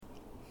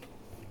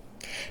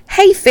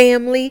Hey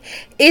family,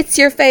 it's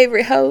your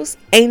favorite host,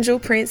 Angel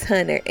Prince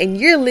Hunter,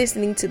 and you're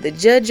listening to the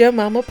Judge Your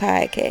Mama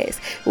podcast,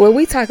 where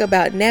we talk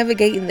about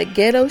navigating the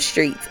ghetto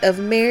streets of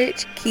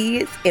marriage,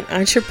 kids, and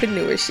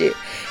entrepreneurship.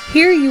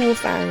 Here you will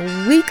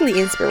find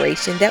weekly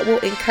inspiration that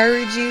will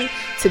encourage you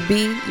to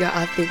be your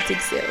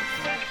authentic self.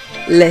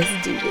 Let's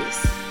do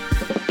this.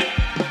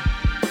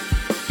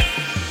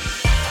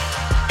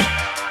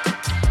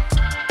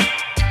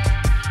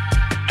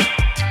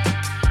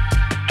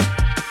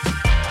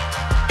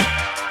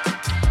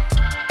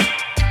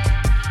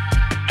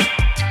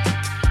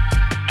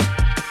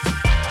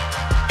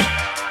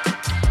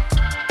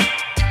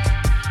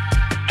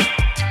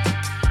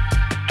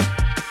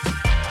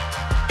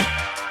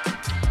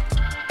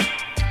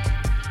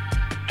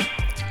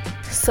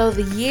 So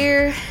the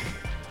year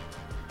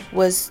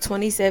was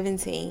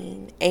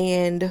 2017,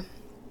 and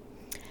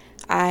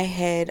I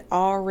had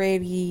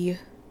already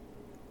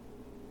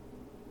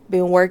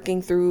been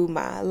working through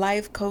my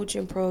life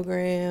coaching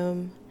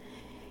program,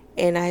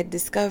 and I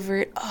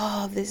discovered,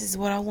 this is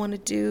what I want to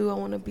do. I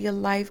want to be a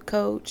life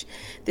coach.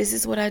 This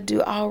is what I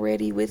do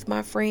already with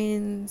my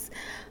friends.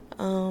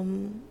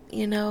 So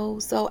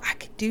I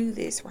could do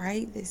this,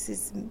 right? This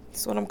is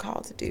what I'm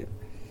called to do.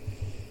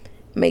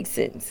 Makes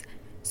sense.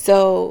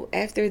 So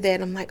after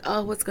that, I'm like,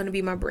 what's going to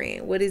be my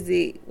brand? What is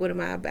it? What am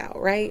I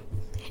about? Right?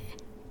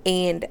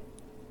 And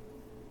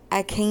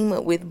I came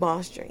up with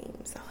Boss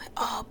Dreams. I'm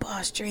like,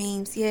 Boss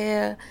Dreams.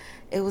 Yeah.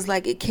 It was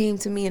like, it came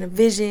to me in a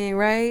vision.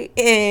 Right.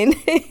 And,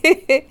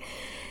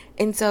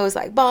 and so it's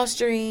like Boss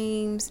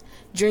Dreams,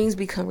 dreams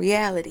become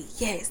reality.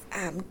 Yes.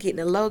 I'm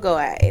getting a logo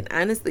out. And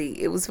honestly,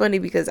 it was funny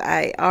because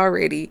I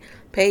already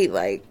paid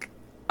like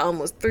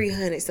almost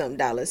 $300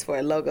 something for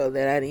a logo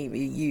that I didn't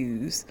even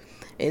use.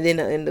 And then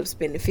I ended up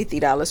spending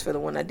 $50 for the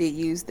one I did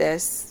use.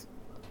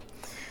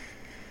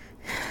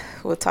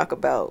 We'll talk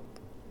about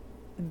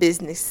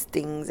business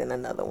things in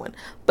another one.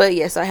 But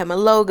yeah, so I had my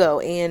logo,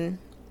 and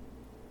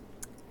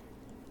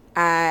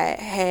I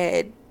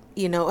had,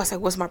 I was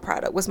like, what's my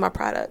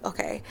product?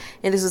 Okay.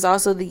 And this was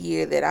also the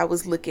year that I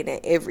was looking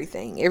at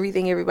everything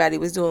everybody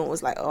was doing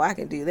was like, I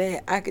can do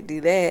that. I could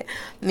do that.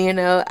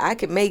 I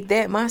could make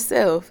that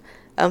myself.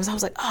 So I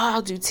was like,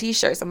 I'll do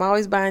t-shirts. I'm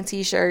always buying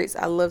t-shirts.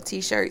 I love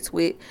t-shirts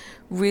with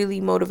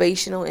really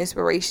motivational,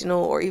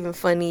 inspirational, or even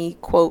funny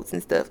quotes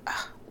and stuff.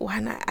 Why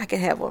not? I can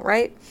have one,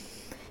 right?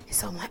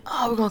 So I'm like,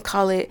 we're going to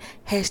call it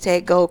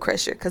 #Goal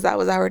Crusher, because I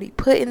was already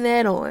putting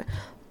that on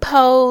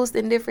posts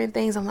and different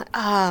things. I'm like,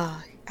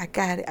 I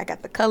got it. I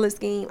got the color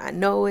scheme. I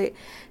know it.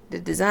 The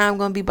design I'm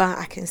going to be buying,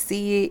 I can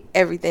see it.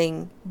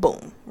 Everything,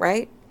 boom,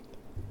 right?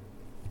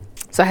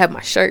 So I have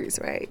my shirts,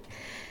 right?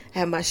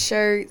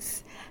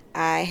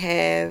 I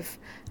have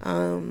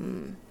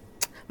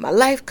my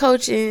life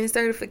coaching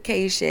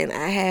certification.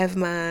 I have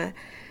my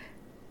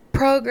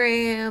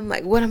program,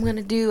 like what I'm going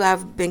to do.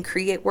 I've been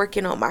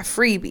working on my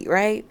freebie,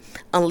 right?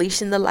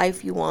 Unleashing the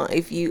life you want.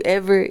 If you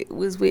ever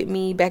was with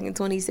me back in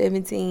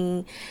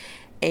 2017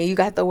 and you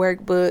got the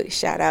workbook,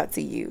 shout out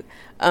to you.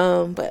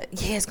 But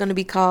yeah, it's going to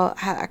be called,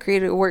 I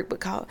created a workbook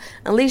called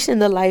Unleashing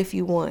the Life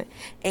You Want.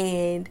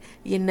 And,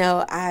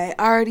 I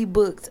already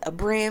booked a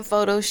brand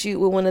photo shoot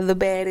with one of the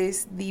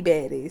baddest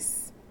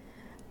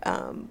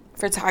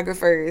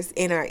photographers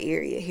in our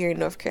area here in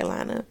North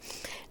Carolina.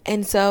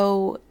 And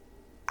so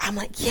I'm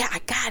like, yeah, I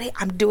got it.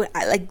 I'm doing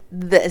like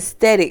the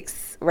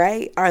aesthetics,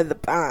 right, are the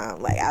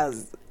bomb. Like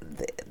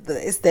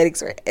the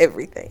aesthetics are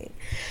everything.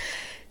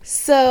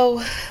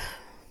 So,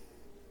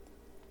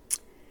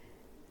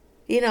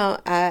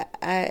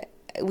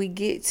 we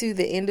get to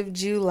the end of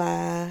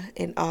July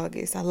and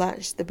August. I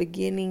launched the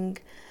beginning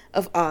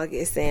of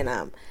August, and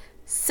I'm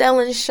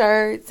selling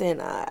shirts,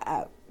 and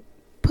I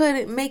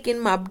making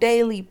my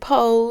daily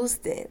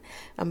post, and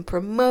I'm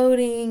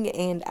promoting,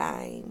 and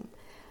I'm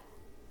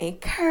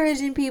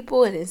encouraging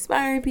people and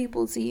inspiring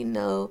people to,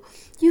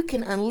 you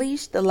can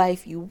unleash the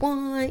life you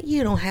want.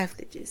 You don't have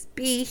to just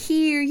be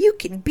here. You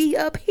can be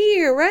up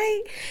here,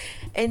 right?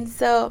 And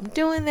so I'm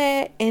doing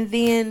that, and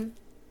then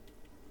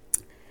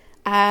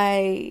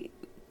I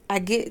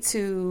get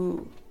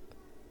to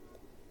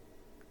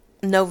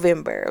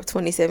November of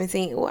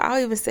 2017. Well, I'll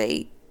even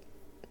say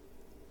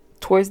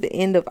towards the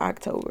end of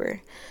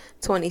October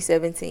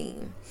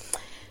 2017.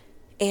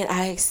 And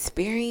I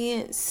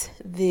experienced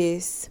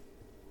this,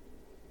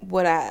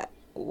 what I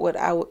would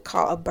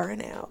call a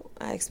burnout.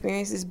 I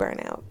experienced this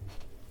burnout.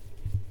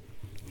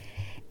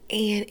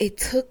 And it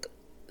took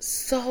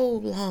so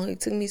long. It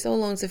took me so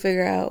long to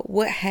figure out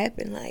what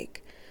happened.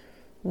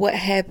 What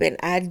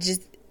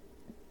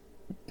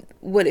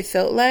it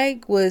felt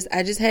like was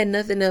I just had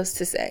nothing else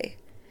to say.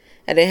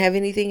 I didn't have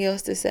anything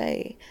else to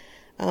say.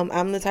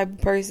 I'm the type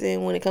of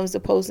person, when it comes to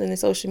posting in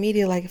social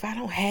media, like if I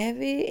don't have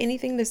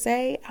anything to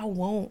say, I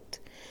won't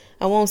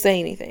say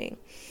anything.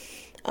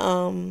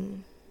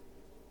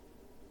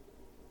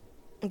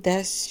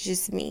 That's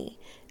just me.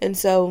 And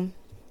so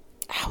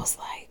I was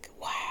like,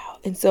 wow.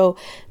 And so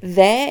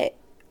that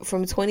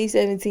from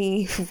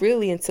 2017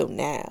 really until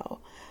now,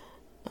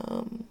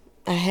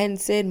 I hadn't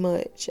said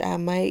much. I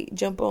might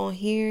jump on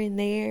here and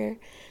there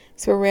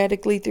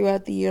sporadically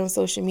throughout the year on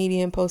social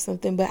media and post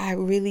something, but I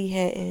really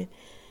hadn't,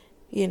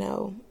 you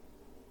know,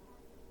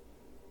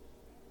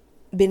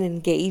 been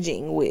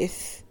engaging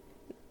with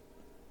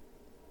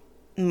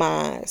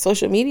my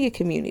social media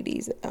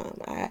communities.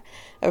 I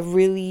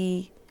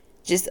really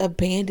just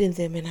abandoned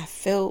them, and I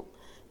felt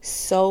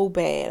so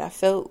bad. I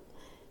felt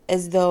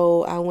as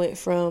though I went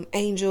from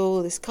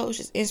Angel, this coach,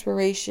 this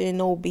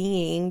inspirational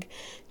being,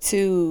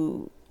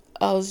 to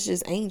I was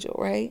just Angel,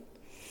 right?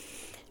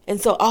 And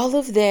so all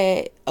of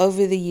that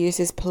over the years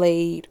has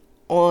played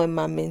on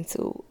my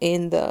mental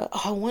in the,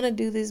 oh, I want to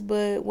do this,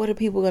 but what are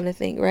people going to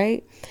think,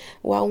 right?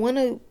 Well, I want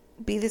to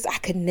be this. I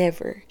could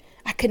never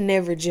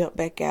jump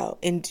back out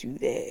and do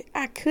that.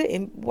 I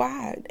couldn't.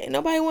 Why? Ain't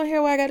nobody want to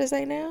hear what I got to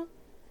say now?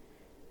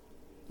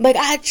 Like,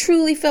 I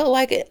truly felt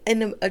like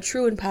a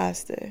true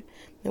imposter.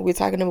 And we're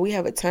talking about, we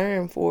have a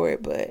term for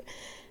it, but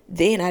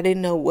then I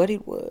didn't know what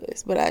it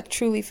was. But I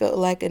truly felt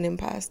like an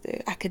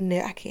imposter. I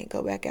can't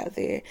go back out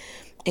there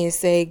and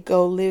say,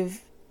 go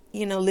live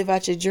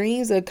out your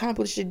dreams,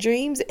 accomplish your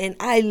dreams. And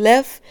I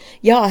left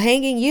y'all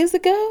hanging years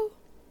ago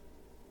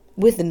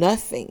with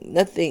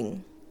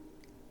nothing.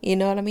 You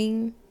know what I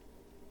mean?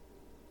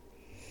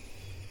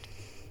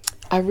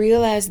 I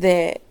realize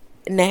now,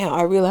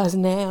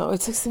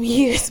 it took some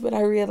years, but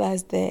I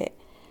realized that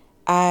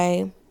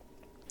it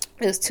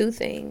was two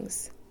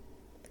things.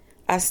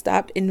 I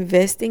stopped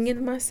investing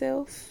in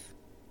myself.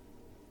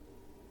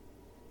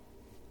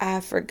 I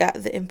forgot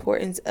the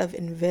importance of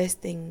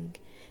investing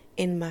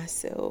in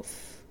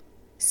myself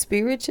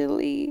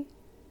spiritually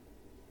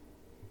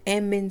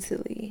and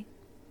mentally.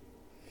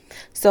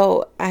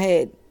 So I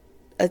had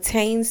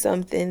attained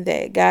something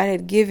that God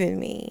had given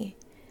me,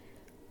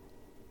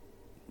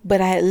 but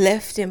I had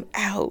left him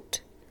out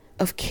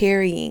of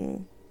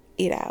carrying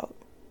it out.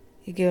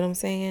 You get what I'm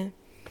saying?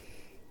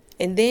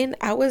 And then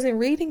I wasn't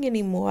reading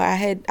anymore.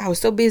 I was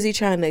so busy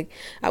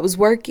I was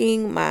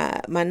working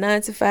my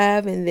 9 to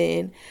 5, and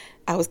then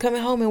I was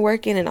coming home and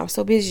working, and I was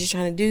so busy just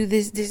trying to do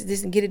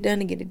this and get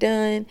it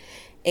done.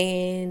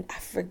 And I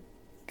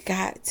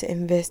forgot to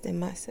invest in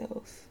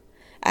myself.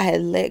 I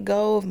had let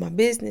go of my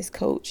business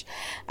coach.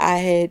 I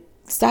had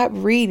stopped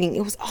reading.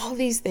 It was all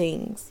these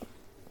things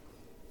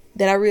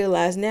that I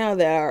realize now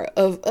that are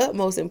of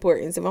utmost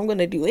importance. If I'm going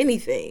to do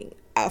anything,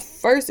 I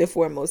first and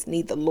foremost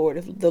need the Lord.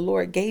 If the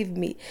Lord gave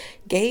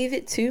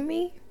it to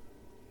me,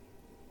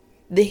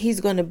 then he's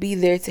going to be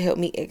there to help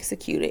me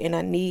execute it. And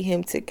I need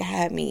him to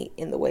guide me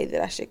in the way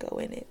that I should go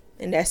in it.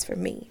 And that's for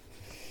me.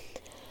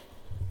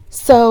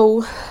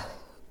 So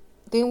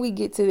then we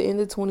get to the end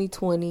of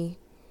 2020,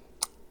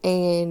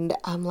 and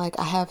I'm like,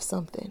 I have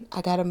something.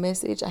 I got a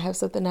message. I have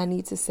something I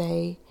need to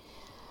say.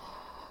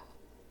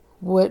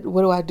 What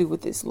do I do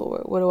with this,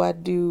 Lord? What do I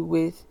do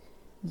with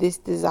this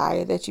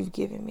desire that you've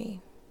given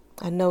me?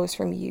 I know it's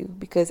from you,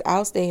 because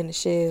I'll stay in the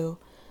shell,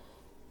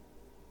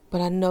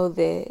 but I know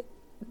that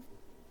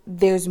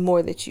there's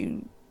more that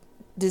you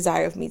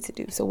desire of me to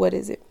do. So what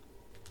is it?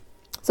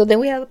 So then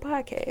we have the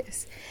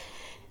podcast,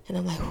 and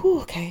I'm like,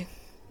 whew, okay,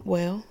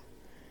 well,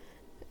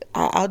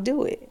 I'll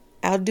do it.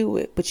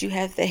 But you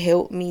have to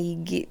help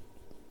me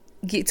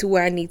get to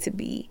where I need to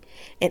be.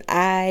 And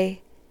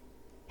I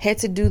had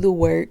to do the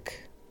work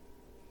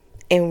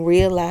and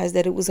realize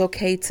that it was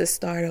okay to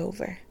start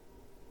over,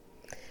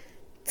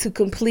 to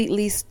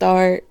completely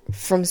start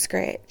from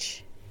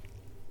scratch.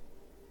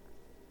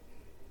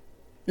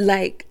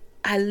 Like,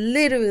 I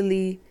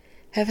literally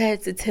have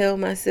had to tell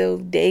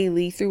myself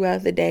daily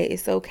throughout the day,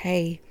 it's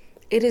okay.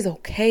 It is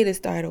okay to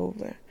start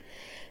over.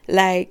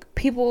 Like,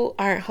 people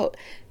aren't,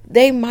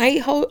 they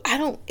might hold,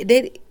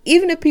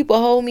 even if people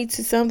hold me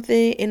to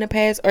something in the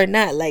past or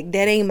not, like,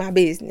 that ain't my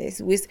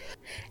business.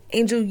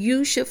 Angel,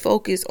 you should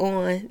focus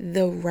on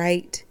the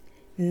right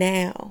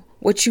now,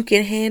 what you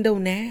can handle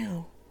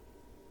now.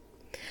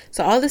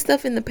 So all the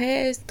stuff in the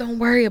past, don't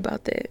worry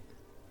about that.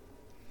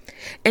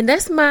 And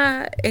that's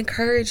my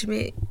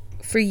encouragement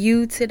for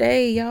you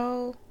today,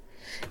 y'all.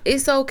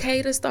 It's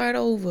okay to start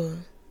over.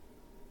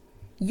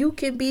 You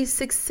can be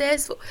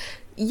successful.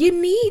 You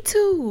need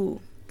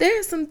to. There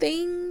are some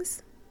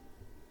things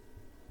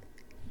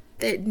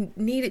that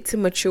needed to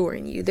mature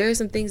in you. There are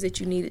some things that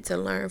you needed to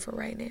learn for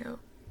right now,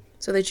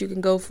 so that you can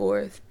go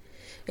forth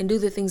and do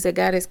the things that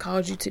God has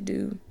called you to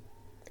do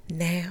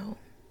now.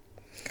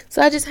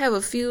 So I just have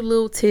a few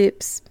little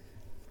tips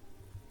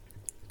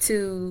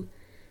to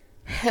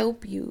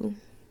help you,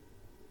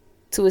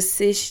 to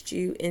assist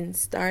you in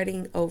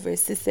starting over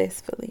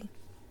successfully.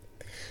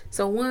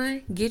 So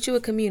 1, get you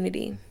a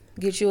community.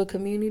 Get you a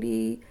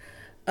community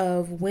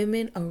of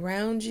women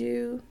around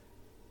you,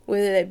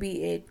 whether that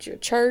be at your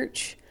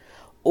church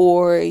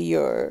or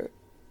your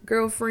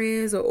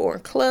girlfriends or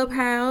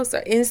Clubhouse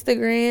or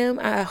Instagram.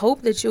 I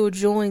hope that you'll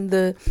join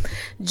the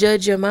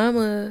Judge Your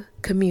Mama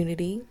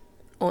community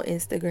on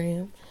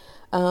Instagram.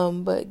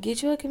 But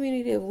get you a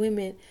community of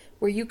women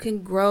where you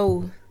can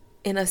grow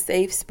in a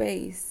safe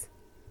space,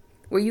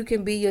 where you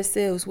can be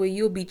yourselves, where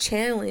you'll be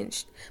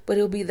challenged, but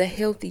it'll be the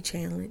healthy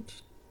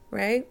challenge,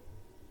 right?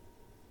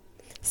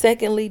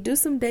 Secondly, do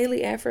some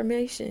daily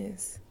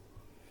affirmations.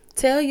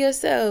 Tell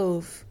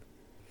yourself.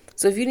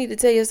 So if you need to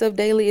tell yourself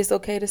daily it's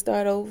okay to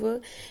start over,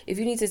 if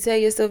you need to tell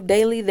yourself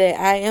daily that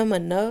I am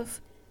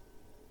enough,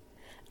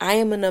 I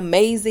am an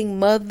amazing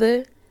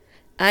mother,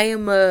 I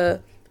am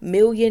a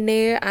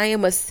millionaire, I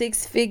am a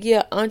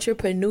 6-figure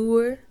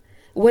entrepreneur,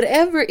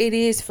 whatever it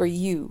is for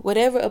you,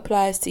 whatever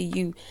applies to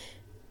you,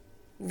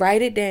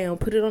 write it down,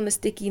 put it on a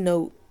sticky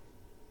note,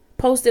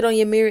 post it on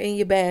your mirror in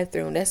your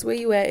bathroom. That's where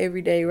you at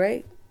every day,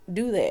 right?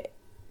 Do that.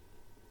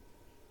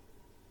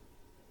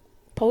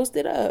 Post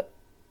it up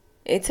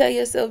and tell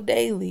yourself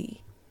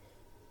daily.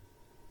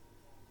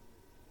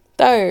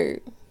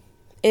 Third,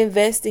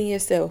 invest in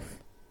yourself.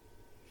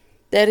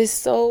 That is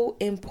so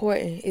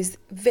important. It's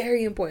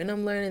very important.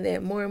 I'm learning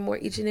that more and more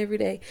each and every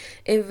day.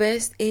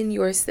 Invest in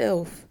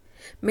yourself.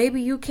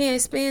 Maybe you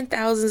can't spend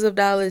thousands of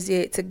dollars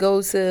yet to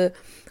go to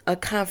a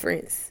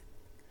conference.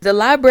 The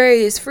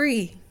library is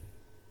free.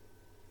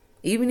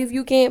 Even if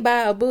you can't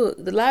buy a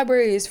book, the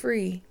library is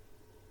free.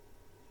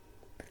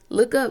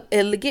 Look up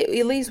and get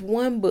at least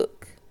one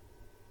book.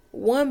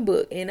 One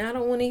book. And I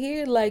don't want to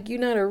hear like you're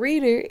not a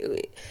reader.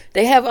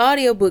 They have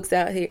audiobooks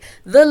out here.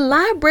 The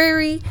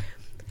library,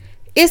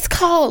 it's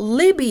called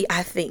Libby,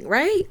 I think,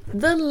 right?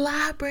 The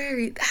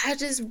library. I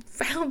just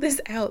found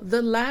this out.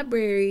 The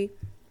library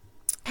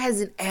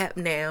has an app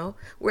now.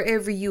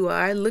 Wherever you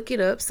are, look it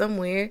up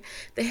somewhere.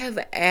 They have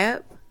an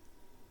app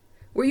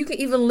where you can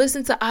even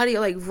listen to audio,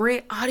 like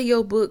rent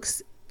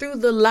audiobooks through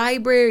the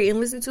library and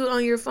listen to it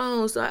on your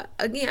phone. So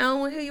again, I don't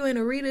want to hear you ain't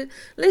a reader.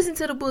 Listen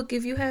to the book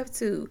if you have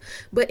to.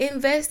 But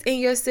invest in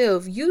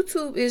yourself.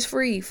 YouTube is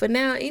free for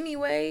now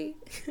anyway.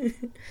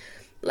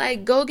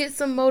 Like, go get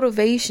some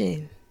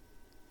motivation.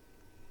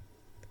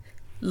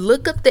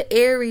 Look up the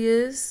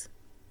areas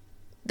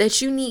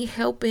that you need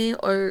help in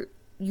or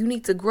you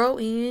need to grow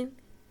in,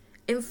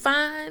 and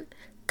find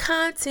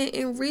content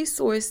and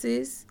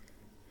resources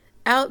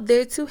out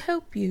there to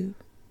help you.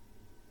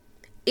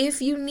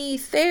 If you need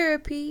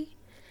therapy,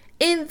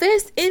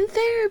 invest in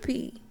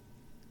therapy.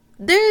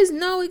 There is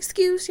no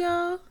excuse,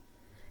 y'all.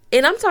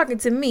 And I'm talking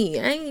to me.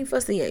 I ain't even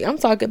fussing yet. I'm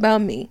talking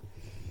about me.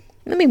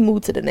 Let me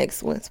move to the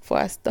next one before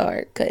I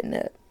start cutting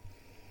up.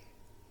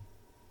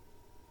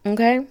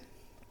 Okay?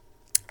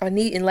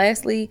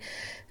 Lastly,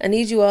 I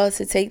need you all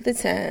to take the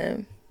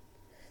time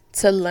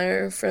to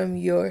learn from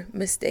your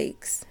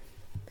mistakes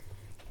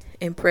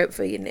and prep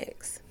for your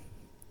next.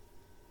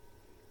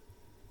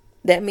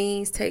 That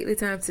means take the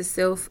time to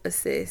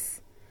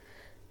self-assess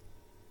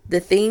the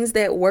things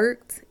that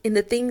worked and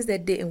the things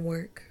that didn't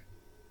work.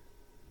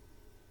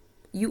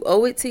 You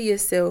owe it to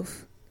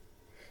yourself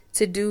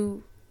to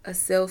do a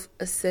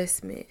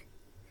self-assessment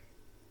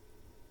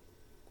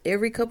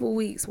every couple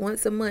weeks,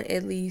 once a month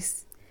at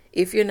least,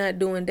 if you're not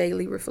doing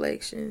daily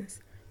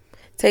reflections.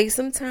 Take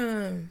some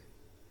time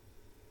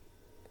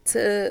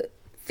to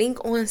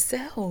think on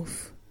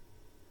self.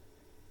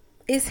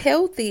 It's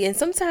healthy, and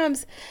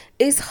sometimes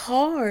it's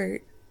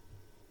hard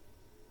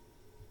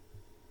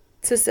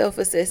to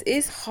self-assess.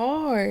 It's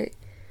hard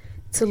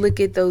to look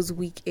at those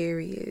weak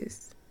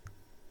areas.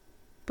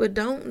 But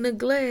don't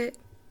neglect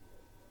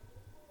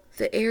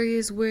the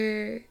areas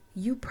where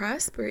you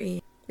prosper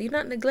in. You're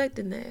not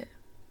neglecting that.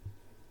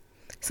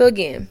 So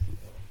again,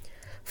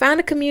 find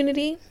a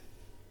community.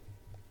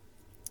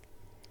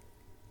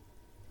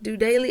 Do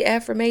daily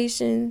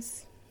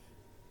affirmations.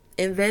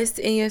 Invest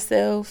in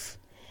yourself.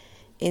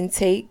 And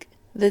take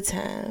the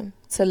time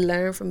to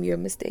learn from your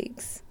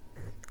mistakes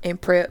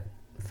and prep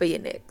for your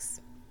next.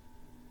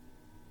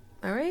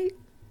 All right?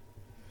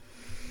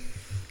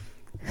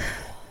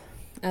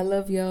 I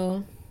love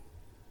y'all.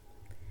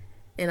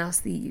 And I'll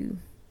see you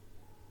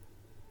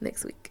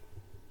next week.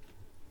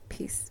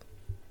 Peace.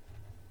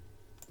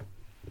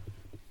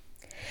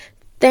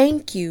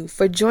 Thank you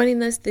for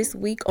joining us this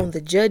week on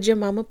the Judge Your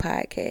Mama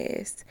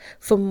podcast.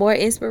 For more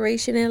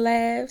inspiration and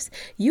laughs,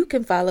 you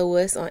can follow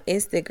us on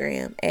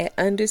Instagram at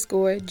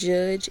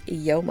 _Judge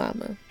Yo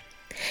Mama.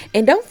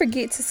 And don't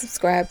forget to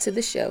subscribe to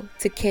the show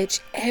to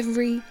catch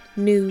every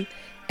new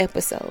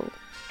episode.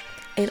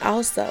 And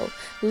also,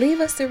 leave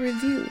us a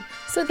review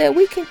so that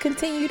we can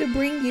continue to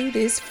bring you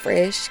this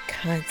fresh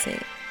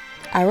content.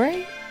 All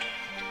right?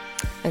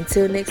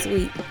 Until next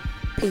week,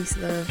 peace,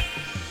 love.